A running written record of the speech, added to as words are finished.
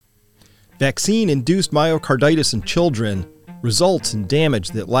Vaccine-induced myocarditis in children results in damage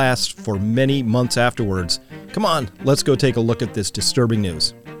that lasts for many months afterwards. Come on, let's go take a look at this disturbing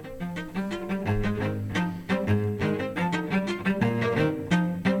news.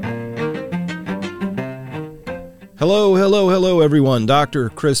 Hello, everyone. Dr.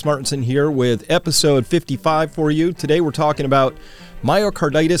 Chris Martinson here with episode 55 for you. Today we're talking about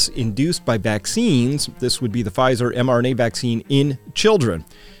myocarditis induced by vaccines. This would be the Pfizer mRNA vaccine in children.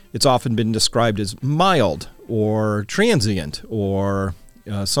 It's often been described as mild or transient or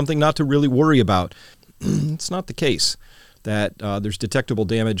something not to really worry about. It's not the case that there's detectable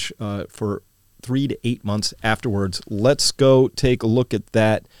damage for 3 to 8 months afterwards. Let's go take a look at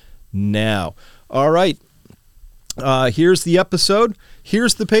that now. All right. Here's the episode.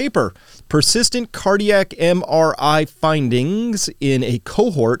 Here's the paper. Persistent cardiac MRI findings in a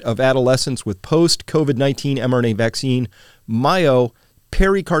cohort of adolescents with post-COVID-19 mRNA vaccine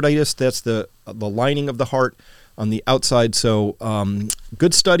myocarditis. That's the lining of the heart on the outside. So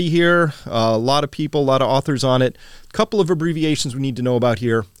good study here. A lot of people, a lot of authors on it. A couple of abbreviations we need to know about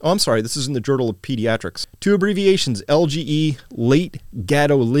here. Oh, I'm sorry. This is in the Journal of Pediatrics. 2 abbreviations, LGE, late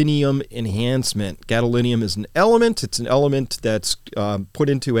gadolinium enhancement. Gadolinium is an element. It's an element that's put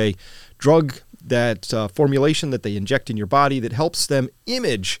into a drug that formulation that they inject in your body that helps them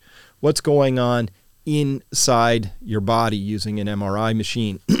image what's going on inside your body using an MRI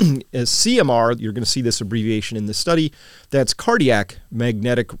machine. As CMR, you're going to see this abbreviation in the study, that's cardiac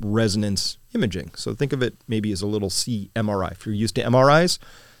magnetic resonance imaging. So think of it maybe as a little CMRI. If you're used to MRIs,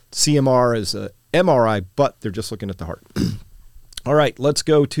 CMR is a MRI, but they're just looking at the heart. All right, let's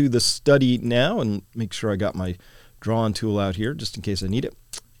go to the study now and make sure I got my drawing tool out here just in case I need it.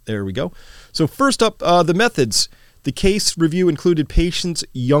 There we go. So first up, the methods. The case review included patients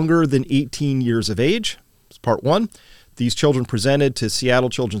younger than 18 years of age. That's part 1. These children presented to Seattle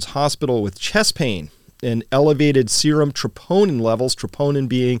Children's Hospital with chest pain and elevated serum troponin levels, troponin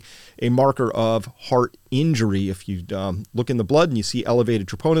being a marker of heart injury. If you look in the blood and you see elevated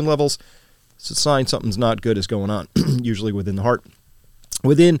troponin levels, it's a sign something's not good is going on, usually within the heart.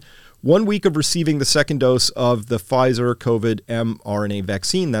 Within 1 week of receiving the second dose of the Pfizer COVID mRNA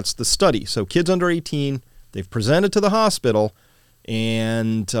vaccine, that's the study. So kids under 18, they've presented to the hospital,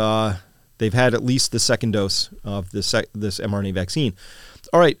 and they've had at least the second dose of this mRNA vaccine.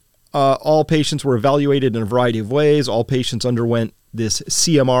 All right, all patients were evaluated in a variety of ways. All patients underwent this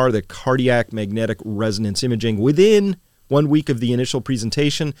CMR, the cardiac magnetic resonance imaging, within 1 week of the initial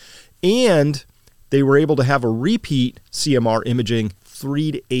presentation, and they were able to have a repeat CMR imaging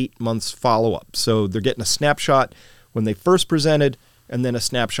 3 to 8 months follow-up. So they're getting a snapshot when they first presented, and then a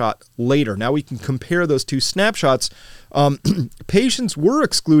snapshot later. Now we can compare those two snapshots. Patients were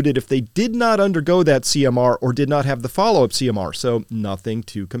excluded if they did not undergo that CMR or did not have the follow-up CMR, so nothing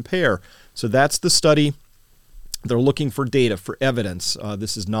to compare. So that's the study. They're looking for data, for evidence.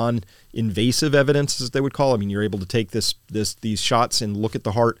 This is non-invasive evidence, as they would call it. I mean, you're able to take these shots and look at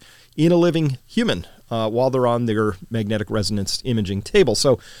the heart in a living human while they're on their magnetic resonance imaging table.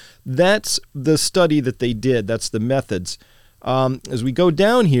 So that's the study that they did. That's the methods. As we go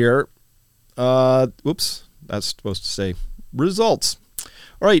down here, that's supposed to say results.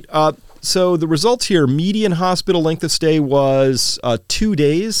 All right, so the results here, median hospital length of stay was 2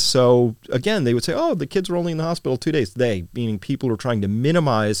 days. So again, they would say, oh, the kids were only in the hospital 2 days. They, meaning people who are trying to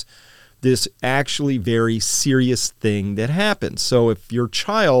minimize this actually very serious thing that happens. So if your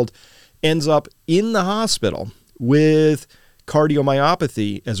child ends up in the hospital with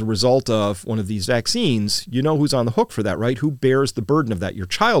cardiomyopathy as a result of one of these vaccines, you know who's on the hook for that, right? Who bears the burden of that? Your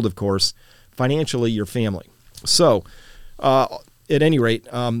child, of course, financially, your family. So at any rate,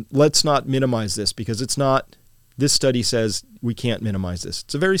 let's not minimize this because it's not, this study says we can't minimize this.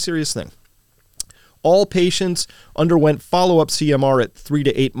 It's a very serious thing. All patients underwent follow-up CMR at 3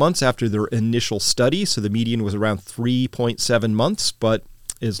 to 8 months after their initial study. So the median was around 3.7 months, but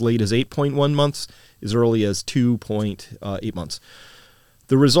as late as 8.1 months, as early as 2.8 months.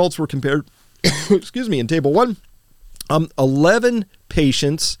 The results were compared, in Table 1. 11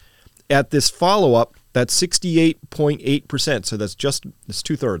 patients at this follow-up, that's 68.8%, so that's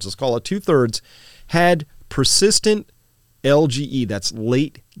 2/3. Let's call it 2/3, had persistent LGE, that's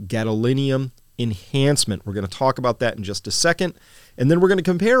late gadolinium enhancement. We're going to talk about that in just a second. And then we're going to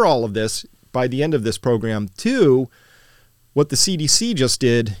compare all of this by the end of this program to what the CDC just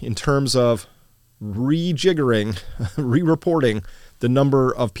did in terms of re-reporting the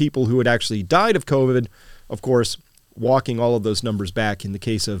number of people who had actually died of COVID. Of course, walking all of those numbers back in the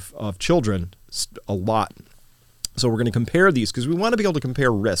case of children, a lot. So we're going to compare these because we want to be able to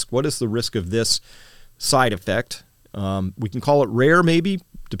compare risk. What is the risk of this side effect? We can call it rare maybe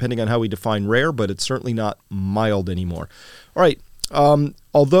depending on how we define rare, but it's certainly not mild anymore. All right.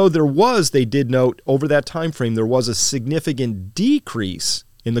 Although they did note over that time frame, there was a significant decrease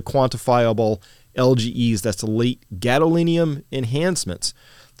in the quantifiable LGEs, that's the late gadolinium enhancements.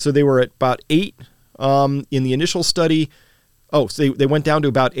 So they were at about 8 in the initial study. So they went down to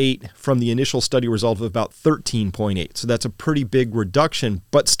about 8 from the initial study result of about 13.8. So that's a pretty big reduction,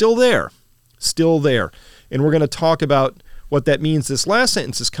 but still there. And we're going to talk about what that means. This last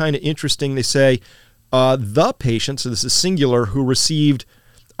sentence is kind of interesting. They say, the patient, so this is singular, who received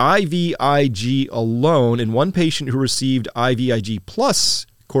IVIG alone, and one patient who received IVIG plus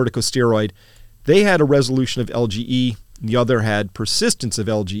corticosteroid, they had a resolution of LGE. The other had persistence of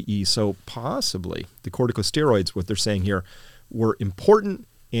LGE. So possibly the corticosteroids, what they're saying here, were important.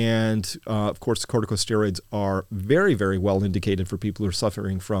 And of course, the corticosteroids are very, very well indicated for people who are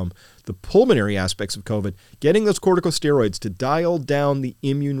suffering from the pulmonary aspects of COVID. Getting those corticosteroids to dial down the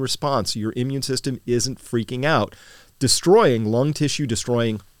immune response so your immune system isn't freaking out. Destroying lung tissue,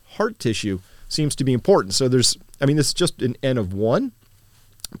 destroying heart tissue seems to be important. So this is just an N of 1.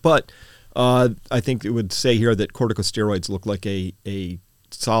 But I think it would say here that corticosteroids look like a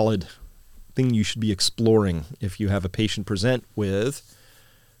solid thing you should be exploring if you have a patient present with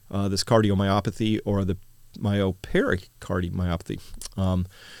this cardiomyopathy or the myopericardiomyopathy.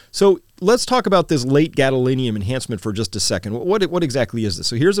 So let's talk about this late gadolinium enhancement for just a second. What exactly is this?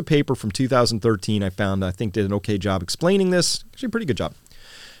 So here's a paper from 2013 I found, I think did an okay job explaining this. Actually, a pretty good job.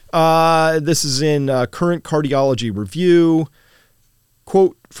 This is in Current Cardiology Review.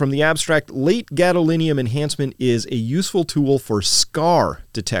 Quote from the abstract, late gadolinium enhancement is a useful tool for scar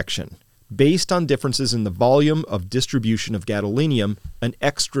detection based on differences in the volume of distribution of gadolinium, an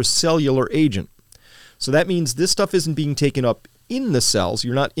extracellular agent. So that means this stuff isn't being taken up in the cells.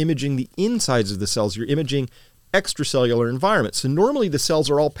 You're not imaging the insides of the cells. You're imaging extracellular environment. So normally the cells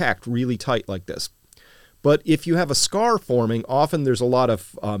are all packed really tight like this. But if you have a scar forming, often there's a lot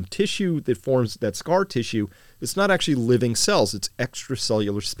of tissue that forms that scar tissue. It's not actually living cells. It's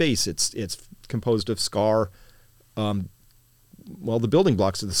extracellular space. It's composed of scar, the building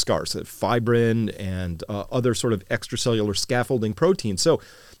blocks of the scar, so fibrin and other sort of extracellular scaffolding proteins. So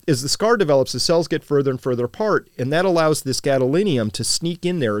as the scar develops, the cells get further and further apart, and that allows this gadolinium to sneak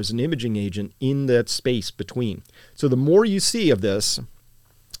in there as an imaging agent in that space between. So the more you see of this,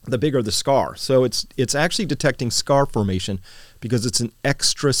 the bigger the scar. So it's actually detecting scar formation because it's an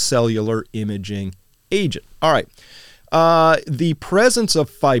extracellular imaging agent. All right. The presence of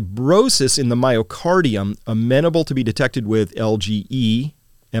fibrosis in the myocardium, amenable to be detected with LGE,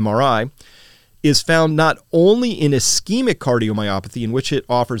 MRI, is found not only in ischemic cardiomyopathy, in which it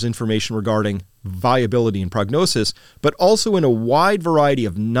offers information regarding viability and prognosis, but also in a wide variety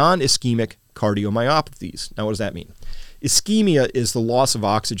of non-ischemic cardiomyopathies. Now, what does that mean? Ischemia is the loss of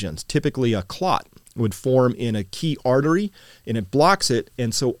oxygen. Typically, a clot would form in a key artery, and it blocks it,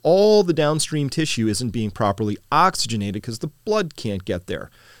 and so all the downstream tissue isn't being properly oxygenated because the blood can't get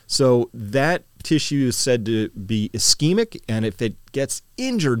there. So that tissue is said to be ischemic, and if it gets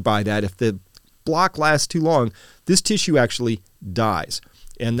injured by that, if the block lasts too long, this tissue actually dies,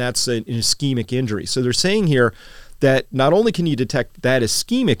 and that's an ischemic injury. So they're saying here that not only can you detect that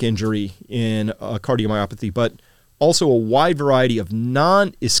ischemic injury in a cardiomyopathy, but also a wide variety of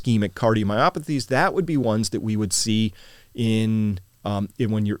non-ischemic cardiomyopathies. That would be ones that we would see in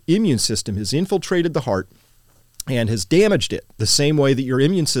when your immune system has infiltrated the heart and has damaged it. The same way that your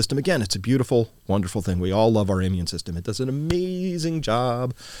immune system, again, it's a beautiful, wonderful thing. We all love our immune system. It does an amazing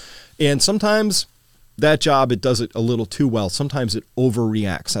job. And sometimes that job, it does it a little too well. Sometimes it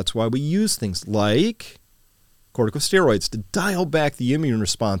overreacts. That's why we use things like corticosteroids to dial back the immune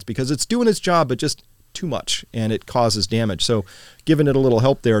response because it's doing its job, but just too much, and it causes damage. So giving it a little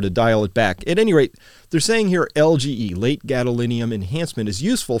help there to dial it back. At any rate, they're saying here LGE, late gadolinium enhancement, is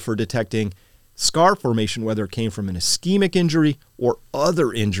useful for detecting scar formation, whether it came from an ischemic injury or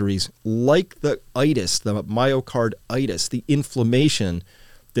other injuries like the itis, the myocarditis, the inflammation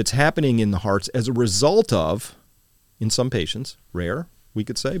that's happening in the hearts as a result of, in some patients, rare, we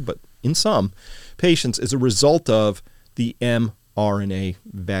could say, but in some patients, as a result of the mRNA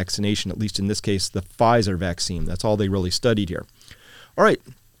vaccination, at least in this case, the Pfizer vaccine. That's all they really studied here. All right.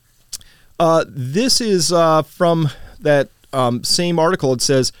 This is from that same article. It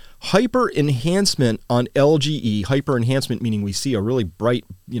says, hyper-enhancement on LGE, hyper-enhancement meaning we see a really bright,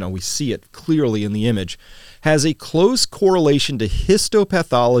 we see it clearly in the image, has a close correlation to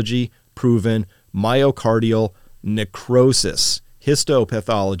histopathology-proven myocardial necrosis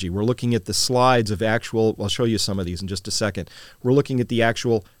Histopathology. We're looking at the slides of actual, I'll show you some of these in just a second. We're looking at the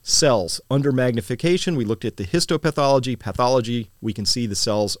actual cells. Under magnification, we looked at the histopathology. Pathology, we can see the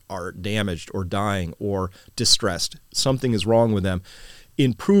cells are damaged or dying or distressed. Something is wrong with them.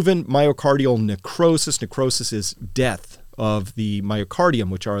 In proven myocardial necrosis is death of the myocardium,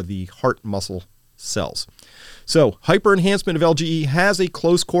 which are the heart muscle cells. So hyperenhancement of LGE has a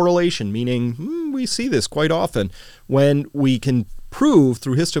close correlation, meaning we see this quite often when we can prove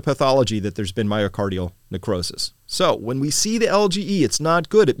through histopathology that there's been myocardial necrosis. So when we see the LGE, it's not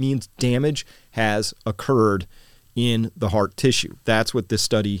good. It means damage has occurred in the heart tissue. That's what this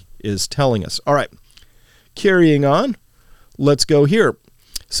study is telling us. All right, carrying on, let's go here.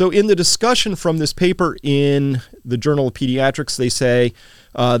 So in the discussion from this paper in the Journal of Pediatrics, they say,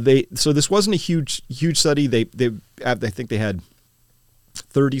 so this wasn't a huge study. I think they had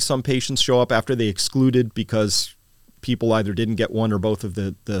 30 some patients show up after they excluded because people either didn't get one or both of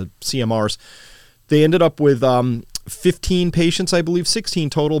the CMRs. They ended up with 15 patients, I believe, 16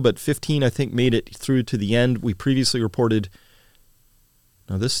 total, but 15 I think made it through to the end. We previously reported,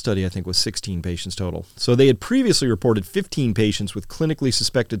 now this study I think was 16 patients total. So they had previously reported 15 patients with clinically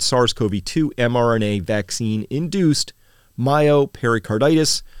suspected SARS-CoV-2 mRNA vaccine-induced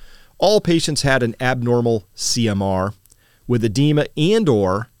myocarditis. All patients had an abnormal CMR with edema and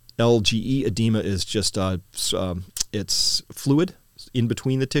or LGE. Edema is just it's fluid in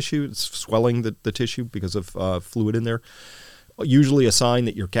between the tissue. It's swelling the tissue because of fluid in there. Usually a sign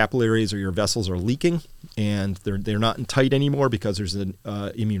that your capillaries or your vessels are leaking and they're not tight anymore because there's an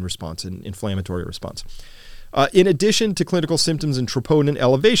immune response, an inflammatory response. In addition to clinical symptoms and troponin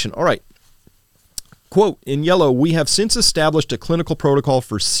elevation. All right. Quote, in yellow, we have since established a clinical protocol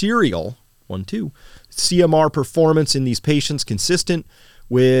for serial, 1-2, CMR performance in these patients consistent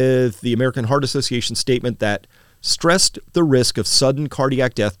with the American Heart Association statement that stressed the risk of sudden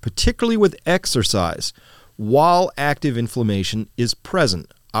cardiac death, particularly with exercise, while active inflammation is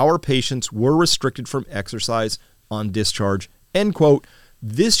present. Our patients were restricted from exercise on discharge, end quote.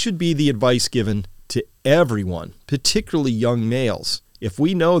 This should be the advice given to everyone, particularly young males. If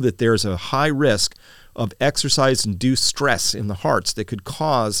we know that there's a high risk of exercise-induced stress in the hearts that could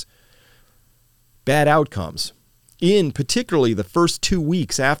cause bad outcomes, in particularly the first 2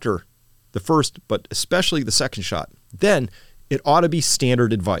 weeks after the first, but especially the second shot, then it ought to be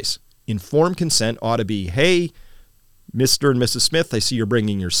standard advice. Informed consent ought to be, hey, Mr. and Mrs. Smith, I see you're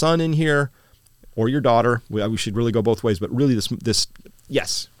bringing your son in here or your daughter. We should really go both ways, but really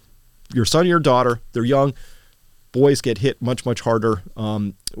yes, your son or your daughter, they're young. Boys get hit much, much harder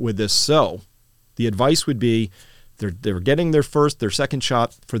with this. So the advice would be they're getting their second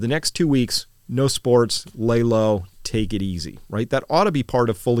shot for the next 2 weeks, no sports, lay low, take it easy, right? That ought to be part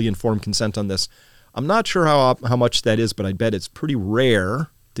of fully informed consent on this. I'm not sure how much that is, but I bet it's pretty rare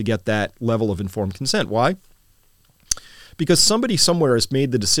to get that level of informed consent. Why? Because somebody somewhere has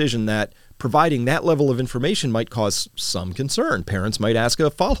made the decision that providing that level of information might cause some concern. Parents might ask a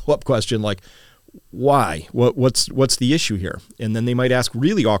follow-up question like, why? What's the issue here? And then they might ask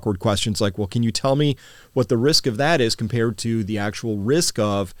really awkward questions like, well, can you tell me what the risk of that is compared to the actual risk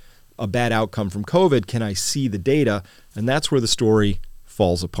of a bad outcome from COVID? Can I see the data? And that's where the story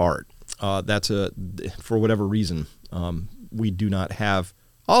falls apart. For whatever reason, we do not have.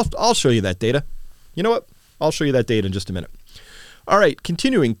 I'll show you that data. You know what? I'll show you that data in just a minute. All right,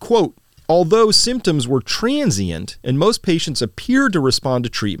 continuing, quote, although symptoms were transient and most patients appeared to respond to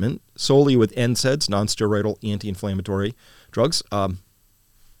treatment solely with NSAIDs, nonsteroidal anti-inflammatory drugs,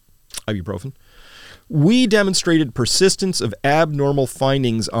 ibuprofen, we demonstrated persistence of abnormal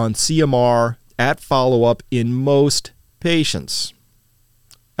findings on CMR at follow-up in most patients,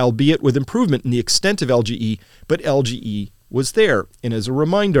 albeit with improvement in the extent of LGE, but LGE was there. And as a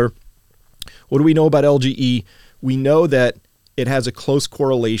reminder, what do we know about LGE? We know that it has a close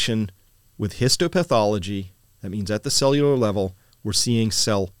correlation with histopathology. That means at the cellular level, we're seeing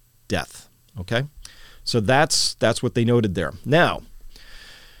cell death. Okay? So that's what they noted there. Now,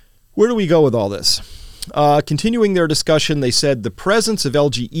 where do we go with all this? Continuing their discussion, they said the presence of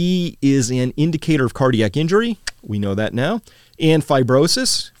LGE is an indicator of cardiac injury. We know that now. And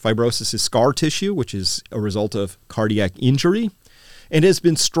fibrosis. Fibrosis is scar tissue, which is a result of cardiac injury, and has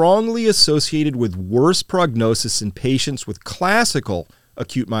been strongly associated with worse prognosis in patients with classical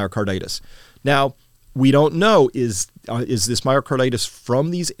acute myocarditis. Now, we don't know, is this myocarditis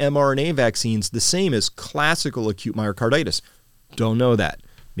from these mRNA vaccines the same as classical acute myocarditis? Don't know that.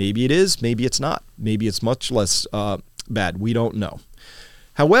 Maybe it is, maybe it's not. Maybe it's much less bad. We don't know.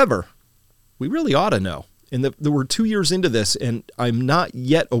 However, we really ought to know. And we're 2 years into this, and I'm not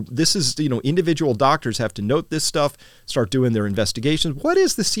yet. This is, individual doctors have to note this stuff, start doing their investigations. What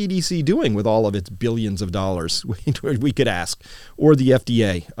is the CDC doing with all of its billions of dollars? We could ask, or the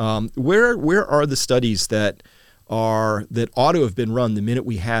FDA. Where are the studies that ought to have been run the minute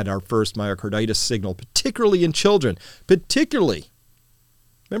we had our first myocarditis signal, particularly in children?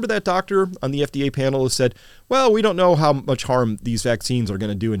 Remember that doctor on the FDA panel who said, well, we don't know how much harm these vaccines are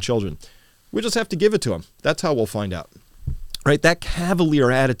going to do in children. We just have to give it to them. That's how we'll find out. Right? That cavalier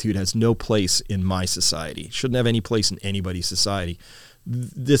attitude has no place in my society. Shouldn't have any place in anybody's society.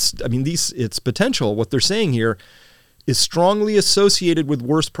 Its potential, what they're saying here, is strongly associated with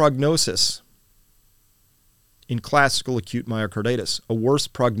worse prognosis in classical acute myocarditis. A worse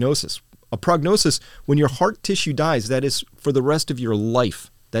prognosis. A prognosis when your heart tissue dies, that is for the rest of your life.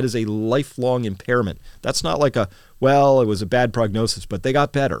 That is a lifelong impairment. That's not like it was a bad prognosis, but they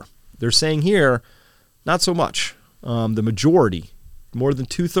got better. They're saying here, not so much. The majority, more than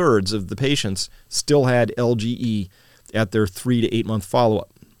 2/3 of the patients still had LGE at their 3 to 8 month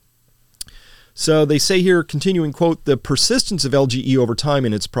follow-up. So they say here, continuing quote, the persistence of LGE over time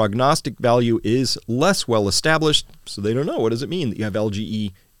and its prognostic value is less well established. So they don't know. What does it mean that you have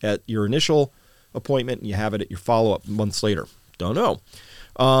LGE at your initial appointment and you have it at your follow-up months later? Don't know.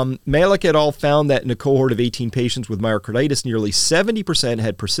 Malik et al. Found that in a cohort of 18 patients with myocarditis, nearly 70%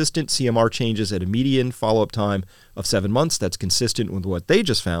 had persistent CMR changes at a median follow-up time of 7 months. That's consistent with what they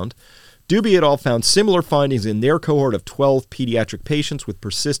just found. Dubey et al. Found similar findings in their cohort of 12 pediatric patients with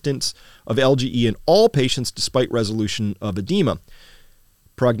persistence of LGE in all patients despite resolution of edema.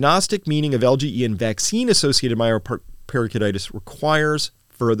 Prognostic meaning of LGE in vaccine-associated myopericarditis requires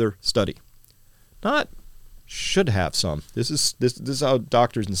further study. Not should have some. This is how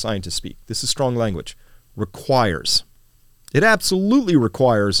doctors and scientists speak. This is strong language. Requires. It absolutely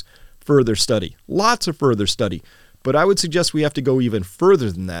requires further study. Lots of further study. But I would suggest we have to go even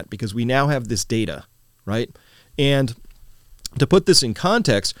further than that because we now have this data, right? And to put this in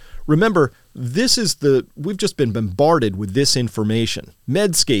context, remember, we've just been bombarded with this information.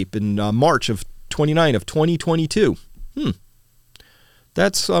 Medscape in March of 2022.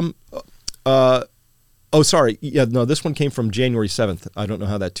 That's sorry. Yeah, no, this one came from January 7th. I don't know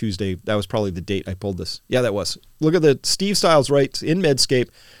how that Tuesday, that was probably the date I pulled this. Yeah, that was. Look at the Steve Stiles writes in Medscape,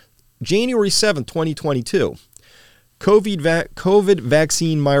 January 7th, 2022. COVID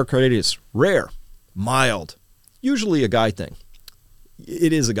vaccine myocarditis, rare, mild, usually a guy thing.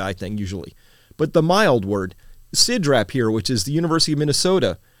 It is a guy thing usually. But the mild word, CIDRAP here, which is the University of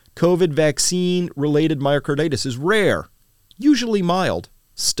Minnesota, COVID vaccine-related myocarditis is rare, usually mild.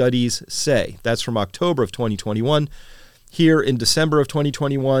 Studies say. That's from October of 2021. Here in December of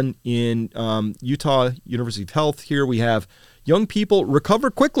 2021 in Utah University of Health, here we have young people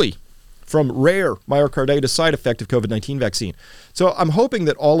recover quickly from rare myocarditis side effect of COVID-19 vaccine. So I'm hoping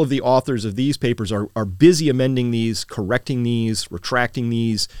that all of the authors of these papers are busy amending these, correcting these, retracting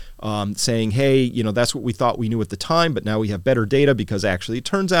these, saying, hey, that's what we thought we knew at the time, but now we have better data because actually it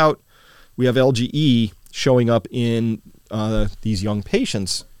turns out we have LGE showing up in these young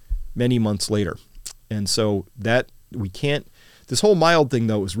patients many months later. And so that we can't, this whole mild thing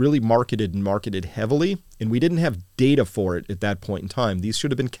though was really marketed heavily, and we didn't have data for it at that point in time. These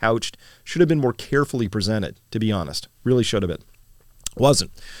should have been couched, should have been more carefully presented, to be honest. Really should have been.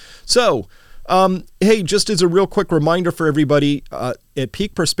 Wasn't. So, hey, just as a real quick reminder for everybody, at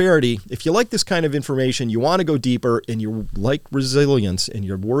Peak Prosperity, if you like this kind of information, you want to go deeper, and you like resilience, and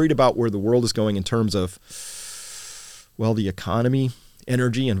you're worried about where the world is going in terms of the economy,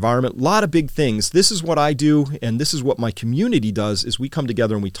 energy, environment, a lot of big things. This is what I do, and this is what my community does, is we come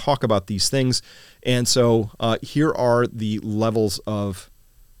together and we talk about these things. And so here are the levels of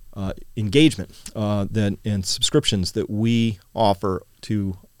engagement and subscriptions that we offer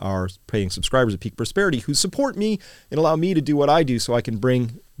to our paying subscribers at Peak Prosperity who support me and allow me to do what I do so I can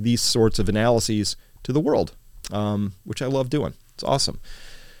bring these sorts of analyses to the world, which I love doing. It's awesome.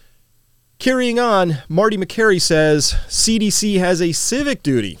 Carrying on, Marty McCary says, CDC has a civic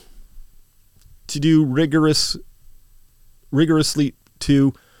duty to do rigorously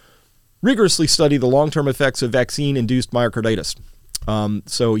study the long-term effects of vaccine-induced myocarditis.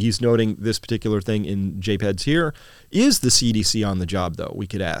 So he's noting this particular thing in JPEGs here. Is the CDC on the job, though? We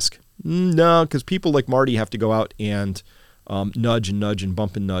could ask. No, because people like Marty have to go out and nudge and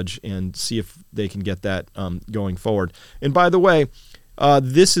bump and nudge and see if they can get that going forward. And by the way,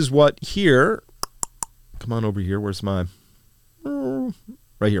 this is what here, come on over here, where's my,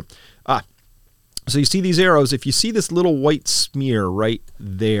 right here. So you see these arrows. If you see this little white smear right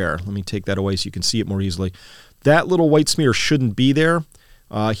there, let me take that away so you can see it more easily. That little white smear shouldn't be there.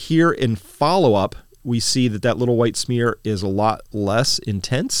 Here in follow-up, we see that little white smear is a lot less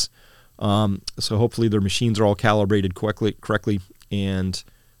intense. So hopefully their machines are all calibrated correctly. And,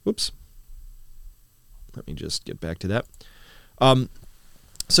 whoops, let me just get back to that.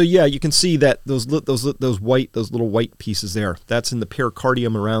 So yeah, you can see that those little white pieces there, that's in the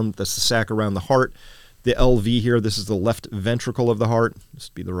pericardium around, that's the sac around the heart. The LV here, this is the left ventricle of the heart. This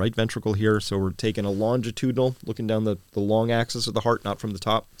would be the right ventricle here. So we're taking a longitudinal, looking down the long axis of the heart, not from the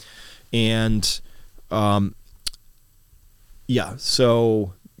top. And yeah,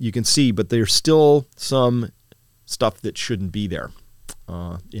 so you can see, but there's still some stuff that shouldn't be there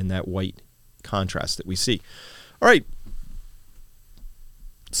in that white contrast that we see. All right.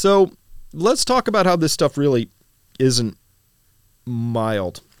 So let's talk about how this stuff really isn't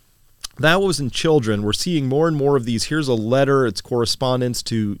mild. That was in children. We're seeing more and more of these. Here's a letter. It's correspondence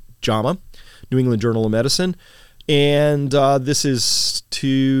to JAMA, New England Journal of Medicine. And this is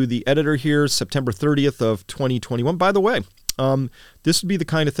to the editor here, September 30th of 2021. By the way, this would be the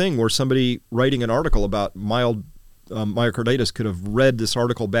kind of thing where somebody writing an article about mild myocarditis could have read this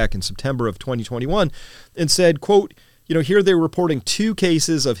article back in September of 2021 and said, quote, here they're reporting 2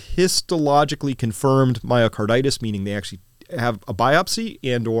 cases of histologically confirmed myocarditis, meaning they actually have a biopsy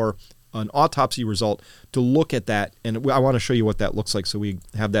and or an autopsy result to look at that. And I want to show you what that looks like so we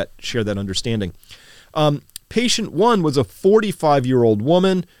have that, share that understanding. Patient 1 was a 45-year-old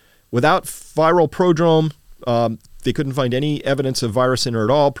woman without viral prodrome. They couldn't find any evidence of virus in her at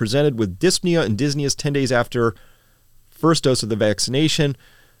all, presented with dyspnea and dizziness 10 days after first dose of the vaccination.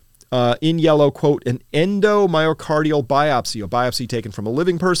 In yellow, quote, an endomyocardial biopsy, a biopsy taken from a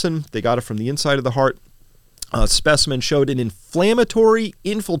living person. They got it from the inside of the heart. Specimen showed an inflammatory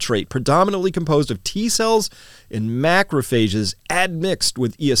infiltrate predominantly composed of T cells and macrophages admixed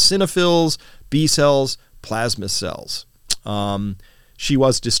with eosinophils, B cells, plasma cells. She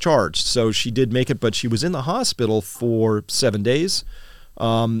was discharged, so she did make it, but she was in the hospital for 7 days.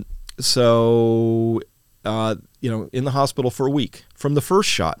 In the hospital for a week from the first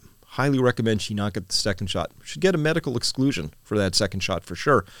shot. Highly recommend she not get the second shot. Should get a medical exclusion for that second shot for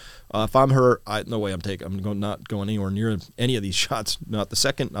sure. If I'm her, no way I'm not going anywhere near any of these shots. Not the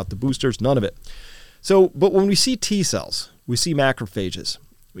second, not the boosters, none of it. So, but when we see T cells, we see macrophages,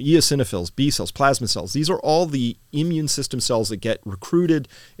 eosinophils, B cells, plasma cells. These are all the immune system cells that get recruited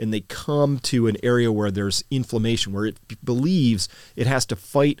and they come to an area where there's inflammation, where it believes it has to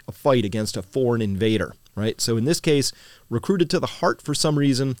fight a fight against a foreign invader, right? So in this case, recruited to the heart for some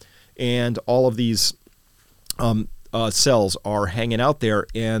reason, and all of these cells are hanging out there,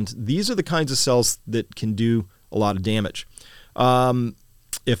 and these are the kinds of cells that can do a lot of damage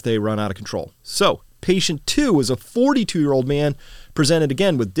if they run out of control. So patient 2 was a 42-year-old man, presented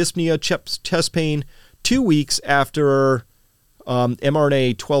again with dyspnea, chest pain, 2 weeks after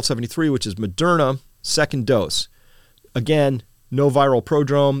mRNA 1273, which is Moderna, second dose. Again, no viral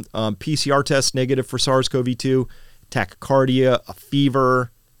prodrome, PCR test negative for SARS-CoV-2, tachycardia, a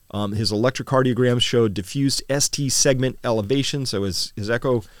fever. His electrocardiogram showed diffuse ST segment elevation, so his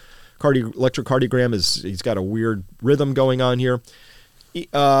electrocardiogram he's got a weird rhythm going on here.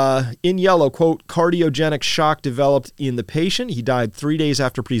 In yellow, quote, cardiogenic shock developed in the patient. He died 3 days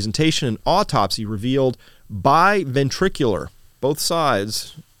after presentation. An autopsy revealed biventricular, both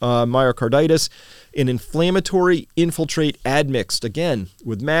sides, myocarditis, an inflammatory infiltrate admixed, again,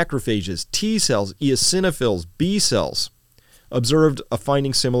 with macrophages, T cells, eosinophils, B cells. Observed a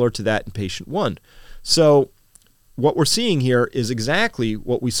finding similar to that in patient 1. So what we're seeing here is exactly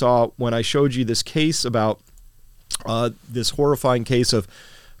what we saw when I showed you this case about this horrifying case of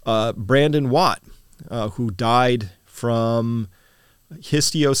Brandon Watt, who died from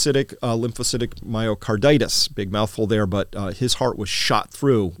histiocytic lymphocytic myocarditis. Big mouthful there, but his heart was shot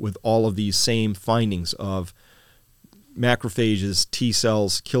through with all of these same findings of macrophages, T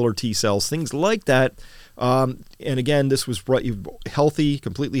cells, killer T cells, things like that. And again, this was healthy,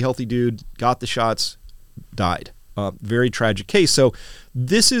 completely healthy dude, got the shots, died. Very tragic case. So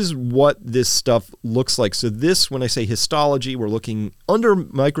this is what this stuff looks like. So this, when I say histology, we're looking under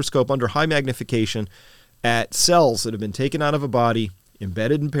microscope, under high magnification at cells that have been taken out of a body,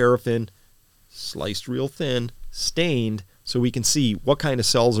 embedded in paraffin, sliced real thin, stained, so we can see what kind of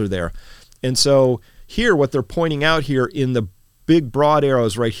cells are there. And so here, what they're pointing out here in the big broad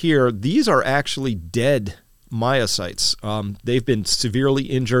arrows right here, these are actually dead myocytes. They've been severely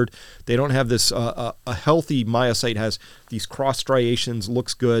injured. They don't have this, a healthy myocyte has these cross striations,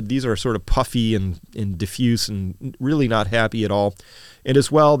 looks good. These are sort of puffy and diffuse and really not happy at all. And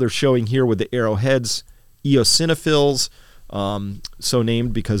as well, they're showing here with the arrowheads, eosinophils, so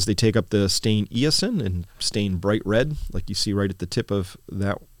named because they take up the stain eosin and stain bright red, like you see right at the tip of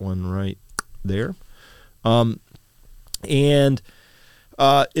that one right there. And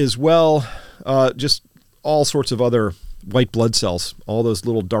as well, just all sorts of other white blood cells. All those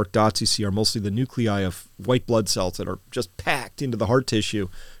little dark dots you see are mostly the nuclei of white blood cells that are just packed into the heart tissue,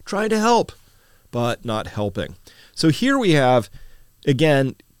 trying to help, but not helping. So here we have,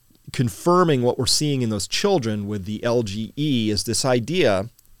 again, confirming what we're seeing in those children with the LGE is this idea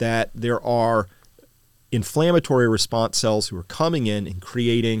that there are inflammatory response cells who are coming in and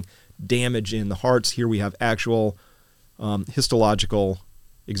creating damage in the hearts. Here we have actual histological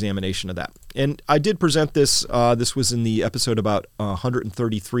examination of that. And I did present this. This was in the episode about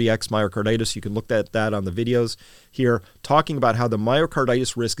 133x myocarditis. You can look at that on the videos here, talking about how the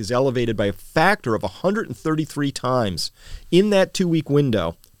myocarditis risk is elevated by a factor of 133 times in that 2-week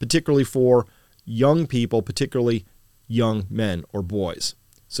window, particularly for young people, particularly young men or boys.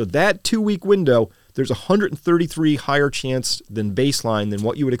 So that 2-week window, there's 133 higher chance than baseline than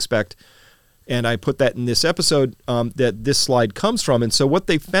what you would expect. And I put that in this episode that this slide comes from. And so what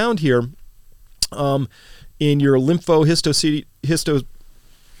they found here in your lymphohistocytic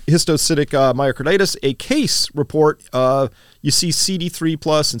myocarditis, a case report, you see CD3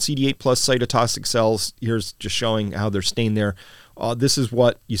 plus and CD8 plus cytotoxic cells. Here's just showing how they're stained there. This is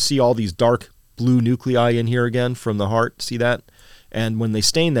what you see, all these dark blue nuclei in here again from the heart. See that? And when they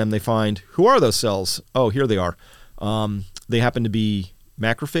stain them, they find, who are those cells? Oh, here they are. They happen to be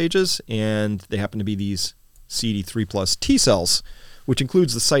macrophages, and they happen to be these CD3 plus T cells, which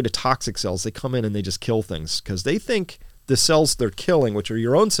includes the cytotoxic cells. They come in and they just kill things because they think the cells they're killing, which are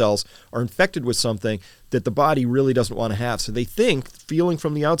your own cells, are infected with something that the body really doesn't want to have. So they think, feeling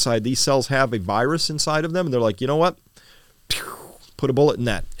from the outside, these cells have a virus inside of them, and they're like, you know what? Put a bullet in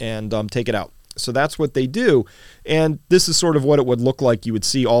that and take it out. So that's what they do. And this is sort of what it would look like. You would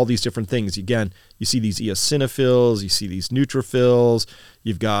see all these different things. Again, you see these eosinophils, you see these neutrophils,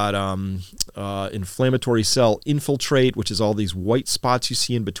 you've got inflammatory cell infiltrate, which is all these white spots you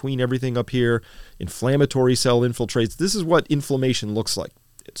see in between everything up here, inflammatory cell infiltrates. This is what inflammation looks like.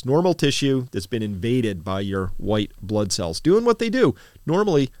 It's normal tissue that's been invaded by your white blood cells, doing what they do.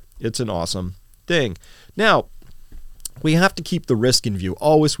 Normally, it's an awesome thing. Now, we have to keep the risk in view.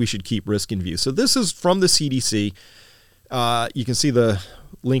 Always we should keep risk in view. So this is from the CDC. You can see the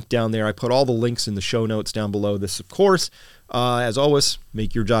link down there. I put all the links in the show notes down below this, of course. As always,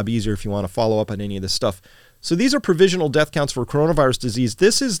 make your job easier if you want to follow up on any of this stuff. So these are provisional death counts for coronavirus disease.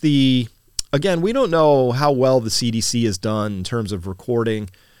 This is again, we don't know how well the CDC has done in terms of recording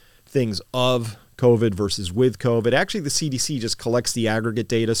things of COVID versus with COVID. Actually, the CDC just collects the aggregate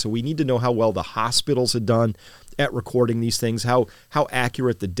data, so we need to know how well the hospitals had done at recording these things, how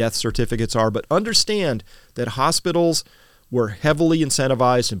accurate the death certificates are. But understand that hospitals were heavily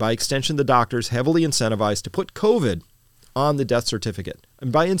incentivized, and by extension the doctors, heavily incentivized to put COVID on the death certificate.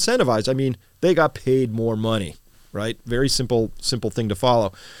 And by incentivized, I mean they got paid more money, right? Very simple thing to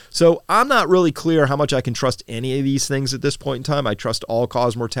follow. So I'm not really clear how much I can trust any of these things at this point in time. I trust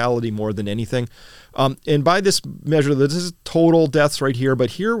all-cause mortality more than anything. And by this measure, this is total deaths right here, but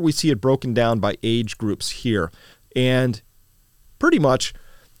here we see it broken down by age groups here. And pretty much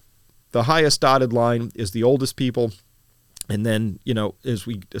the highest dotted line is the oldest people. And then, as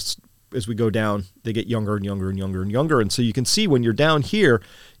we go down, they get younger and younger and younger and younger. And so you can see when you're down here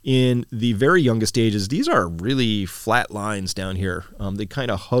in the very youngest ages, these are really flat lines down here. They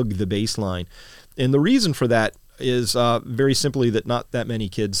kind of hug the baseline. And the reason for that is very simply that not that many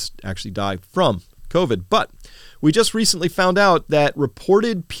kids actually die from COVID. But we just recently found out that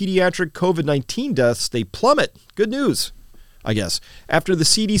reported pediatric COVID-19 deaths, they plummet. Good news, I guess, after the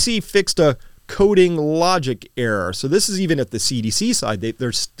CDC fixed a coding logic error. So this is even at the CDC side.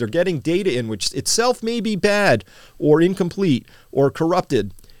 They're getting data in which itself may be bad or incomplete or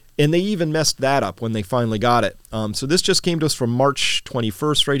corrupted. And they even messed that up when they finally got it. So this just came to us from March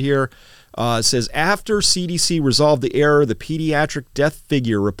 21st right here. It says, after CDC resolved the error, the pediatric death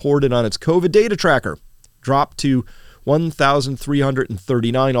figure reported on its COVID data tracker dropped to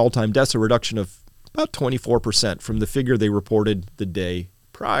 1,339 all-time deaths, a reduction of about 24% from the figure they reported the day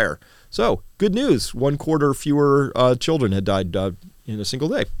prior. So, good news. 1/4 fewer children had died in a single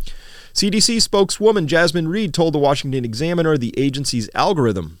day. CDC spokeswoman Jasmine Reed told the Washington Examiner the agency's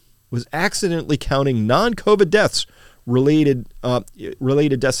algorithm was accidentally counting non-COVID deaths related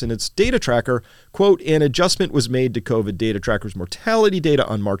deaths in its data tracker. Quote, an adjustment was made to COVID data tracker's mortality data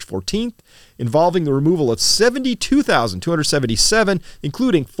on March 14th, involving the removal of 72,277,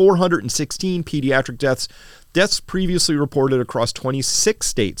 including 416 pediatric deaths previously reported across 26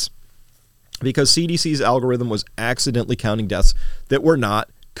 states, because CDC's algorithm was accidentally counting deaths that were not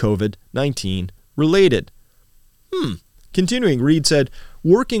COVID-19 related. Continuing, Reed said,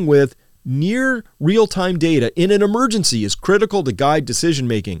 working with Near real-time data in an emergency is critical to guide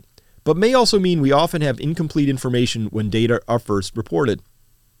decision-making, but may also mean we often have incomplete information when data are first reported.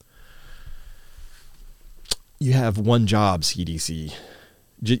 You have one job, CDC.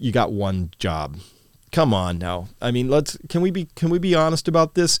 You got one job. Come on now. I mean, can we be honest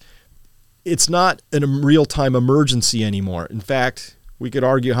about this? It's not a real-time emergency anymore. In fact, we could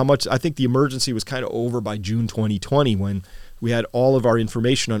argue how much I think the emergency was kind of over by June 2020 when we had all of our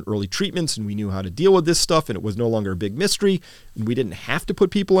information on early treatments and we knew how to deal with this stuff and it was no longer a big mystery and we didn't have to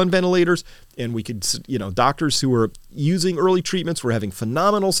put people on ventilators and we could, doctors who were using early treatments were having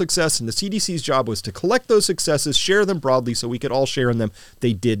phenomenal success and the CDC's job was to collect those successes, share them broadly so we could all share in them.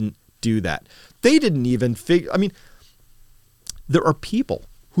 They didn't do that. They didn't even there are people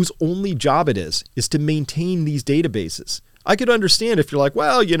whose only job it is to maintain these databases. I could understand if you're like,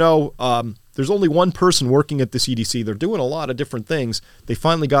 well, there's only one person working at the CDC. They're doing a lot of different things. They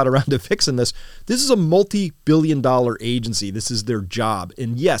finally got around to fixing this. This is a multi-billion-dollar agency. This is their job.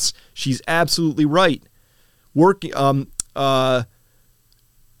 And yes, she's absolutely right. Working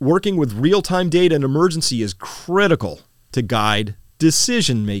with real-time data in emergency is critical to guide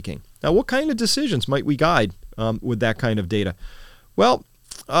decision-making. Now, what kind of decisions might we guide with that kind of data? Well,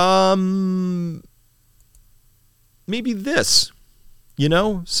 maybe this,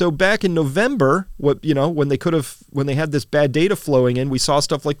 so back in November, when they had this bad data flowing in, we saw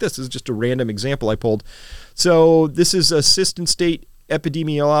stuff like this. This is just a random example I pulled. So this is Assistant State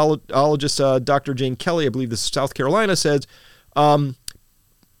Epidemiologist Dr. Jane Kelly, I believe this is South Carolina, says, quote,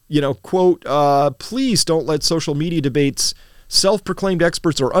 please don't let social media debates, self-proclaimed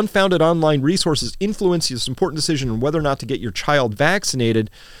experts, or unfounded online resources influence this important decision on whether or not to get your child vaccinated.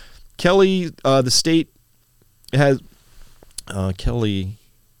 Kelly, the state has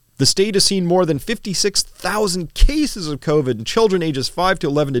seen more than 56,000 cases of COVID in children ages 5 to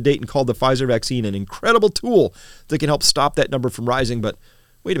 11 to date and called the Pfizer vaccine an incredible tool that can help stop that number from rising. But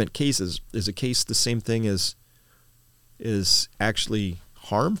wait a minute, cases. Is a case the same thing as is actually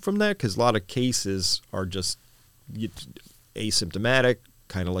harm from that? Because a lot of cases are just asymptomatic,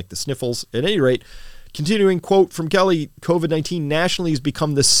 kind of like the sniffles. At any rate, continuing quote from Kelly, COVID-19 nationally has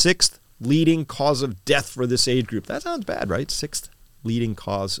become the 6th leading cause of death for this age group. That sounds bad, right? 6th leading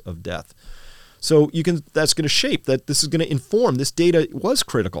cause of death. So that's going to shape that. This is going to inform. This data was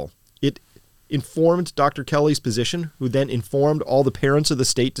critical. It informed Dr. Kelly's position, who then informed all the parents of the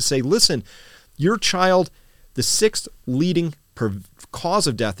state to say, listen, your child, the 6th leading cause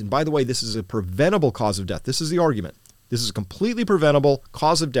of death, and by the way, this is a preventable cause of death. This is the argument. This is a completely preventable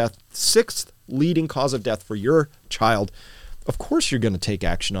cause of death, 6th leading cause of death for your child. Of course you're going to take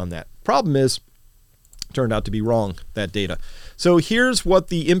action on that. Problem is, turned out to be wrong, that data. So here's what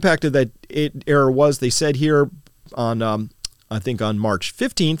the impact of that error was. They said here on, I think on March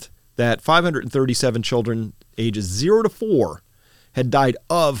 15th, that 537 children ages 0 to 4 had died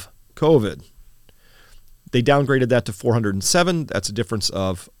of COVID. They downgraded that to 407. That's a difference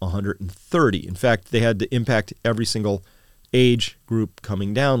of 130. In fact, they had to impact every single age group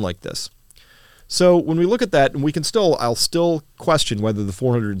coming down like this. So when we look at that, and I'll still question whether the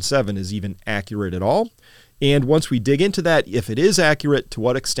 407 is even accurate at all. And once we dig into that, if it is accurate, to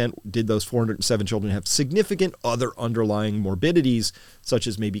what extent did those 407 children have significant other underlying morbidities, such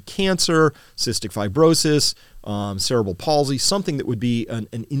as maybe cancer, cystic fibrosis, cerebral palsy, something that would be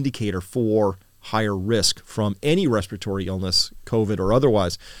an indicator for higher risk from any respiratory illness, COVID or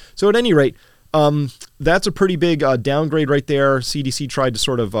otherwise. So at any rate, that's a pretty big downgrade right there. CDC tried to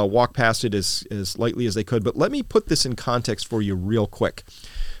sort of walk past it as lightly as they could. But let me put this in context for you real quick.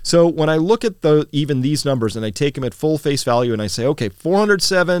 So when I look at even these numbers and I take them at full face value and I say, okay,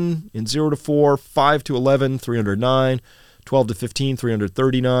 407 in 0 to 4, 5 to 11, 309, 12 to 15,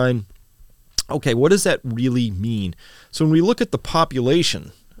 339. Okay, what does that really mean? So when we look at the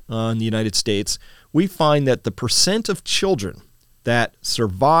population in the United States, we find that the percent of children that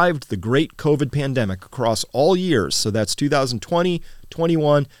survived the great COVID pandemic across all years, so that's 2020,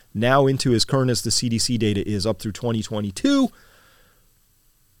 21, now into as current as the CDC data is up through 2022,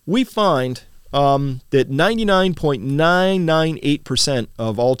 we find that 99.998%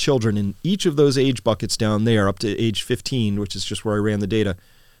 of all children in each of those age buckets down there, up to age 15, which is just where I ran the data,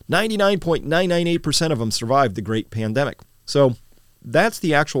 99.998% of them survived the great pandemic. So that's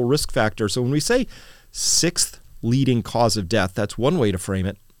the actual risk factor. So when we say 6th leading cause of death, that's one way to frame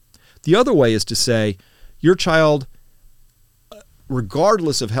it. The other way is to say your child,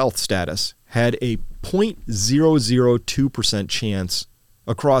 regardless of health status, had a 0.002% chance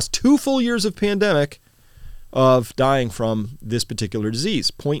across 2 full years of pandemic of dying from this particular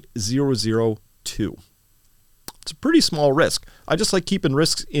disease, 0.002. It's a pretty small risk. I just like keeping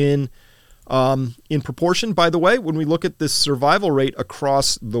risks in In proportion, by the way, when we look at this survival rate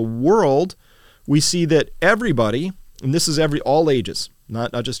across the world, we see that everybody, and this is all ages,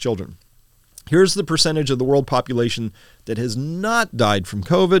 not just children. Here's the percentage of the world population that has not died from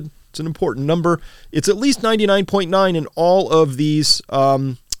COVID. It's an important number. It's at least 99.9 in all of these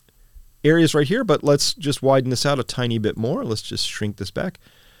areas right here, but let's just widen this out a tiny bit more. Let's just shrink this back.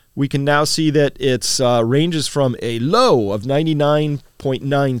 We can now see that it ranges from a low of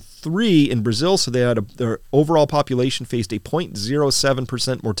 99.93 in Brazil, so their overall population faced a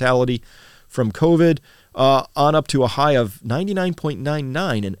 0.07% mortality from COVID, on up to a high of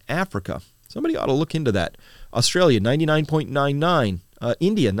 99.99 in Africa. Somebody ought to look into that. Australia, 99.99.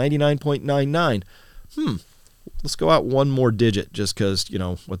 India, 99.99. Let's go out one more digit just because,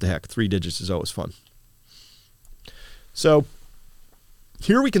 what the heck, 3 digits is always fun. So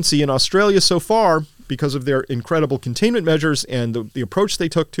here we can see in Australia so far, because of their incredible containment measures and the approach they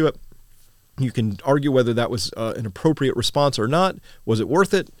took to it, you can argue whether that was an appropriate response or not. Was it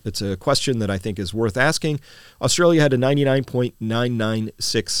worth it? It's a question that I think is worth asking. Australia had a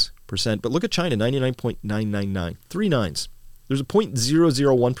 99.996%, but look at China, 99.999, 3 nines. There's a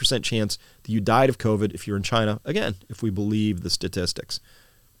 0.001% chance that you died of COVID if you're in China, again, if we believe the statistics.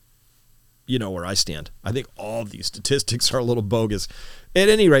 You know where I stand. I think all of these statistics are a little bogus. At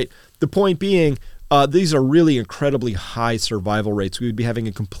any rate, the point being, these are really incredibly high survival rates. We would be having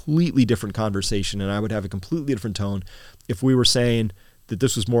a completely different conversation, and I would have a completely different tone if we were saying that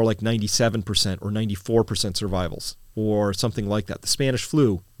this was more like 97% or 94% survivals or something like that. The Spanish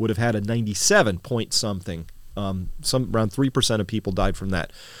flu would have had a 97 point something. Around 3% of people died from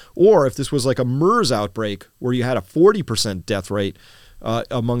that. Or if this was like a MERS outbreak where you had a 40% death rate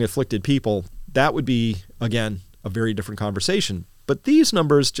among afflicted people, that would be, again, a very different conversation. But these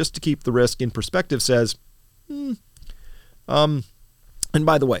numbers, just to keep the risk in perspective, says, and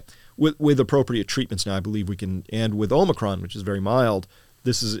by the way, with appropriate treatments now, I believe we can, and with Omicron, which is very mild,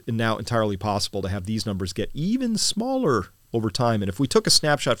 this is now entirely possible to have these numbers get even smaller over time. And if we took a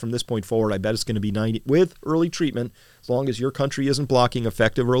snapshot from this point forward, I bet it's going to be 90 with early treatment, as long as your country isn't blocking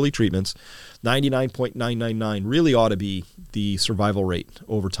effective early treatments. 99.999 really ought to be the survival rate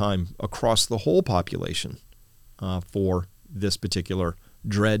over time across the whole population for this particular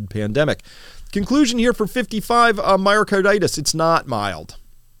dread pandemic. Conclusion here for 55, myocarditis. It's not mild,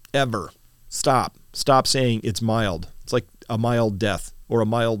 ever. Stop saying it's mild. It's like a mild death or a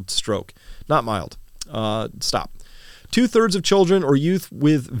mild stroke. Not mild. Stop. 2/3 of children or youth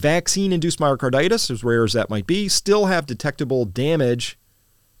with vaccine-induced myocarditis, as rare as that might be, still have detectable damage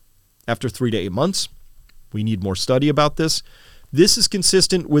after 3 to 8 months. We need more study about this. This is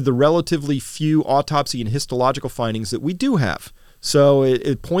consistent with the relatively few autopsy and histological findings that we do have. So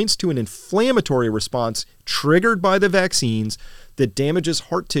it points to an inflammatory response triggered by the vaccines that damages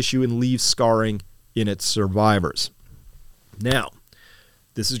heart tissue and leaves scarring in its survivors. Now,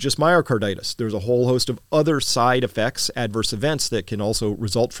 this is just myocarditis. There's a whole host of other side effects, adverse events that can also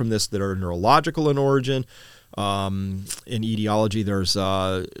result from this that are neurological in origin. In etiology, there's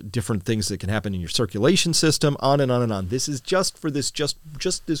different things that can happen in your circulation system, on and on and on. This is just for this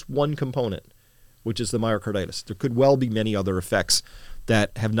this one component, which is the myocarditis. There could well be many other effects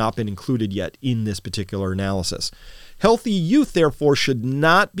that have not been included yet in this particular analysis. Healthy youth, therefore, should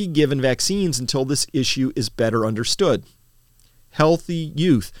not be given vaccines until this issue is better understood. Healthy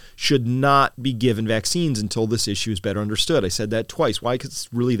youth should not be given vaccines until this issue is better understood. I said that twice. Why? Because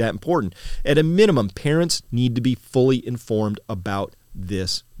it's really that important. At a minimum, parents need to be fully informed about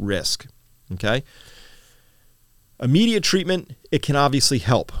this risk. Okay? Immediate treatment, it can obviously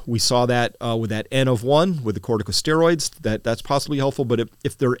help. We saw that with that N of 1 with the corticosteroids. That's possibly helpful. But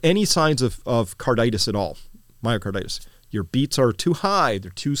if there are any signs of carditis at all, myocarditis, your beats are too high,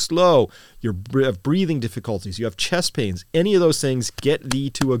 they're too slow, you have breathing difficulties, you have chest pains, any of those things, get thee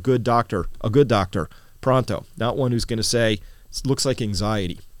to a good doctor, pronto. Not one who's going to say, it looks like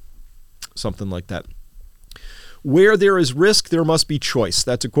anxiety, something like that. Where there is risk, there must be choice.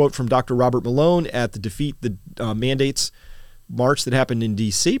 That's a quote from Dr. Robert Malone at the Defeat the Mandates march that happened in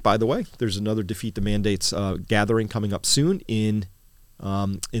D.C. By the way, there's another Defeat the Mandates gathering coming up soon in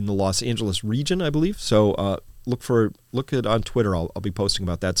the Los Angeles region, I believe. So look it on Twitter. I'll be posting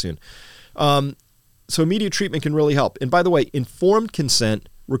about that soon. So immediate treatment can really help. And by the way, informed consent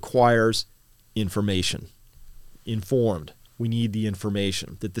requires information. Informed. We need the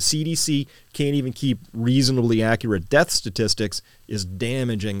information. That the CDC can't even keep reasonably accurate death statistics is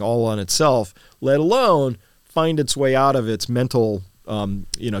damaging all on itself, let alone find its way out of its mental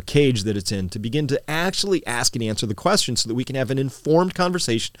cage that it's in to begin to actually ask and answer the question so that we can have an informed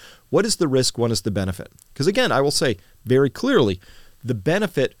conversation. What is the risk? What is the benefit? Because again, I will say very clearly, the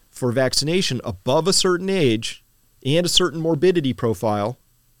benefit for vaccination above a certain age and a certain morbidity profile,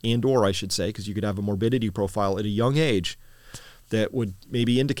 and/or I should say, because you could have a morbidity profile at a young age that would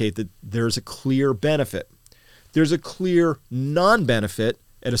maybe indicate that there's a clear benefit. There's a clear non-benefit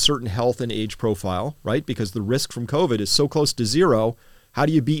at a certain health and age profile, right? Because the risk from COVID is so close to zero. How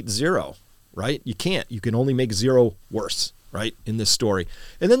do you beat zero, right? You can't. You can only make zero worse, right, in this story.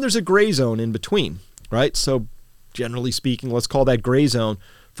 And then there's a gray zone in between, right? So generally speaking, let's call that gray zone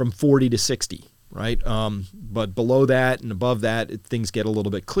from 40 to 60, right? But below that and above that, things get a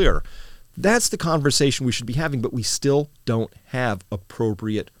little bit clearer. That's the conversation we should be having, but we still don't have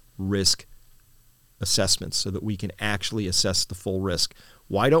appropriate risk assessments so that we can actually assess the full risk.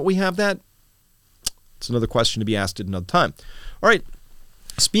 Why don't we have that? It's another question to be asked at another time. All right.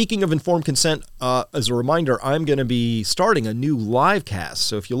 Speaking of informed consent, as a reminder, I'm going to be starting a new live cast.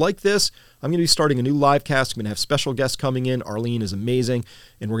 So if you like this, I'm going to be starting a new live cast. I'm going to have special guests coming in. Arlene is amazing.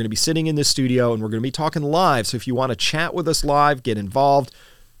 And we're going to be sitting in this studio and we're going to be talking live. So if you want to chat with us live, get involved.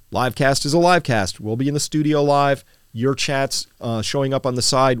 Livecast is a live cast. We'll be in the studio live. Your chats showing up on the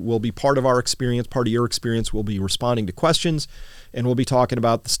side will be part of our experience, part of your experience. We'll be responding to questions, and we'll be talking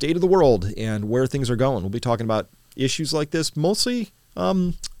about the state of the world and where things are going. We'll be talking about issues like this, mostly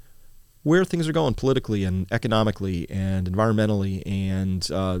where things are going politically and economically and environmentally and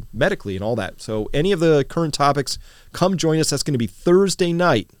medically and all that. So any of the current topics, come join us. That's going to be Thursday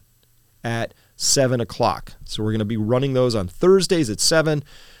night at 7 o'clock. So we're going to be running those on Thursdays at 7.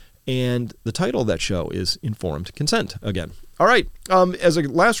 And the title of that show is Informed Consent again. All right. As a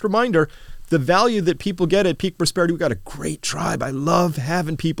last reminder, the value that people get at Peak Prosperity, we've got a great tribe. I love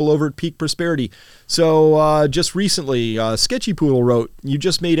having people over at Peak Prosperity. So just recently, Sketchy Poodle wrote, "You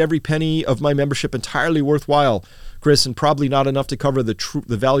just made every penny of my membership entirely worthwhile, Chris, and probably not enough to cover the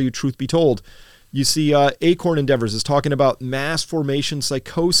value, truth be told." You see, Acorn Endeavors is talking about mass formation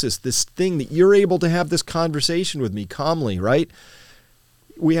psychosis, this thing that you're able to have this conversation with me calmly, right?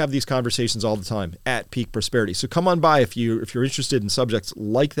 We have these conversations all the time at Peak Prosperity. So come on by if you're interested in subjects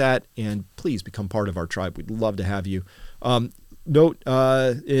like that, and please become part of our tribe. We'd love to have you.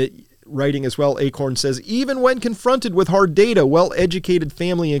 Writing as well, Acorn says, even when confronted with hard data, well-educated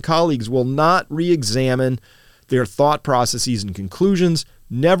family and colleagues will not re-examine their thought processes and conclusions.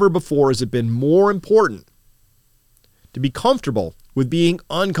 Never before has it been more important to be comfortable with being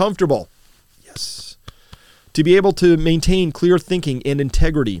uncomfortable. Yes. To be able to maintain clear thinking and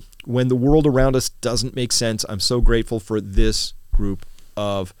integrity when the world around us doesn't make sense. I'm so grateful for this group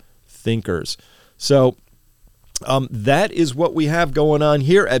of thinkers. So that is what we have going on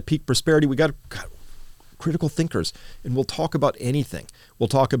here at Peak Prosperity. We got critical thinkers, and we'll talk about anything. We'll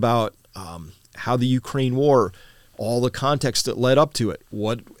talk about how the Ukraine war, all the context that led up to it,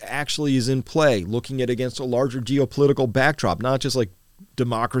 what actually is in play, looking at against a larger geopolitical backdrop, not just like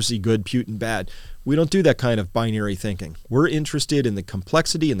democracy, good, Putin, bad. We don't do that kind of binary thinking. We're interested in the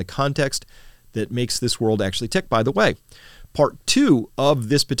complexity and the context that makes this world actually tick. By the way, part 2 of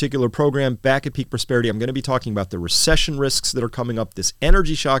this particular program back at Peak Prosperity, I'm going to be talking about the recession risks that are coming up. This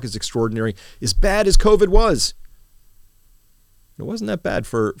energy shock is extraordinary, as bad as COVID was. It wasn't that bad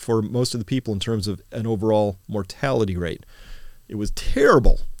for most of the people in terms of an overall mortality rate. It was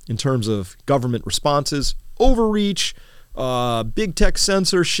terrible in terms of government responses, overreach, big tech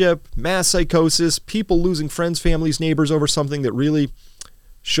censorship, mass psychosis, people losing friends, families, neighbors over something that really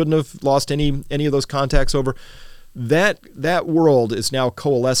shouldn't have lost any of those contacts over. That world is now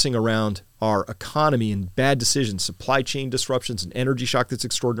coalescing around our economy and bad decisions, supply chain disruptions, an energy shock that's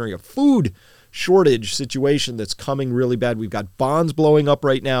extraordinary, a food shortage situation that's coming really bad. We've got bonds blowing up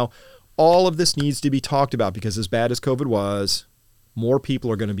right now. All of this needs to be talked about because as bad as COVID was, more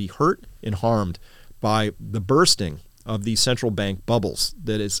people are going to be hurt and harmed by the bursting of these central bank bubbles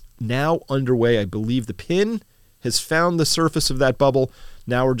that is now underway. I believe the pin has found the surface of that bubble.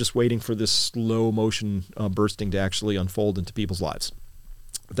 Now we're just waiting for this slow motion bursting to actually unfold into people's lives.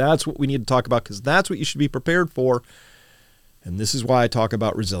 That's what we need to talk about because that's what you should be prepared for. And this is why I talk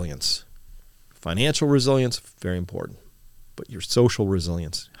about resilience. Financial resilience, very important. But your social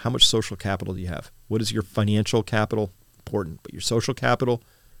resilience, how much social capital do you have? What is your financial capital? Important. But your social capital,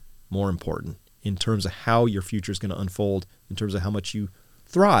 more important in terms of how your future is going to unfold, in terms of how much you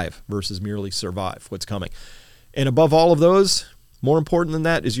thrive versus merely survive what's coming. And above all of those, more important than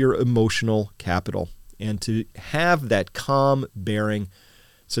that is your emotional capital. And to have that calm bearing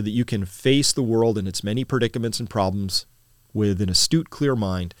so that you can face the world and its many predicaments and problems with an astute, clear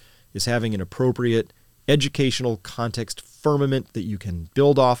mind is having an appropriate educational context firmament that you can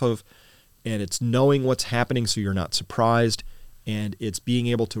build off of. And it's knowing what's happening so you're not surprised. And it's being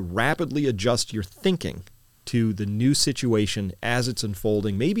able to rapidly adjust your thinking to the new situation as it's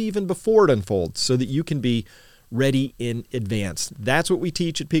unfolding, maybe even before it unfolds, so that you can be ready in advance. That's what we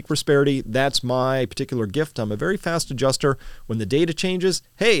teach at Peak Prosperity. That's my particular gift. I'm a very fast adjuster. When the data changes,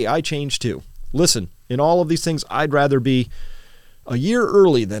 hey, I change too. Listen, in all of these things, I'd rather be a year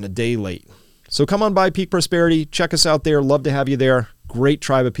early than a day late. So come on by Peak Prosperity. Check us out there. Love to have you there. Great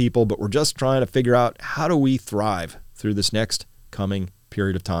tribe of people, but we're just trying to figure out how do we thrive through this next coming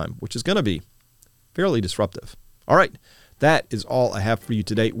period of time, which is going to be fairly disruptive. All right, that is all I have for you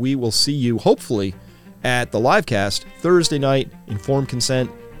today. We will see you hopefully at the live cast Thursday night, Informed Consent.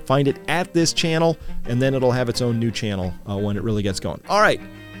 Find it at this channel, and then it'll have its own new channel when it really gets going. All right,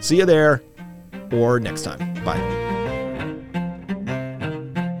 see you there or next time. Bye.